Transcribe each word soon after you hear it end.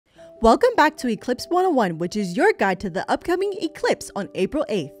Welcome back to Eclipse 101, which is your guide to the upcoming eclipse on April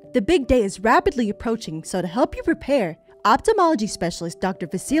 8th. The big day is rapidly approaching, so to help you prepare, ophthalmology specialist Dr.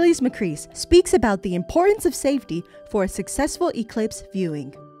 Vasilis Makris speaks about the importance of safety for a successful eclipse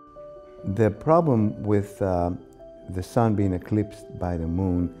viewing. The problem with the sun being eclipsed by the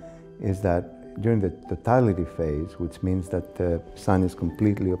moon is that during the totality phase, which means that the sun is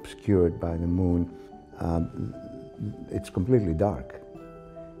completely obscured by the moon, it's completely dark.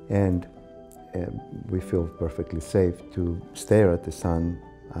 And we feel perfectly safe to stare at the sun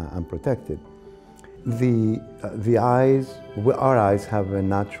unprotected. Our eyes have a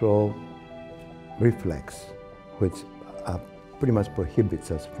natural reflex, which pretty much prohibits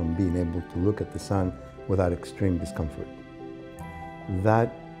us from being able to look at the sun without extreme discomfort.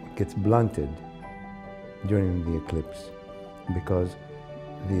 That gets blunted during the eclipse because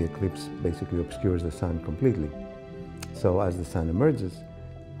the eclipse basically obscures the sun completely. So as the sun emerges,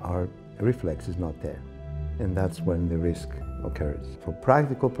 our reflex is not there, and that's when the risk occurs. For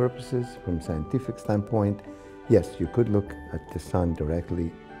practical purposes, from a scientific standpoint, yes, you could look at the sun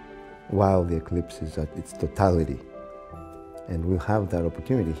directly while the eclipse is at its totality, and we'll have that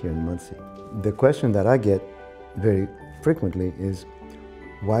opportunity here in Muncie. The question that I get very frequently is,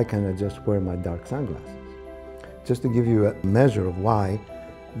 why can't I just wear my dark sunglasses? Just to give you a measure of why,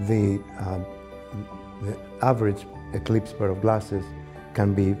 the average eclipse pair of glasses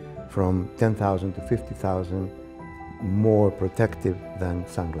can be from 10,000 to 50,000 more protective than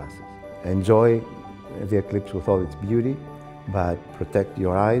sunglasses. Enjoy the eclipse with all its beauty, but protect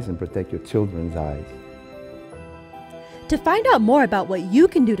your eyes and protect your children's eyes. To find out more about what you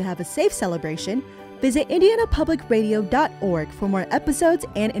can do to have a safe celebration, visit indianapublicradio.org for more episodes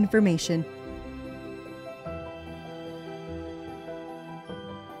and information.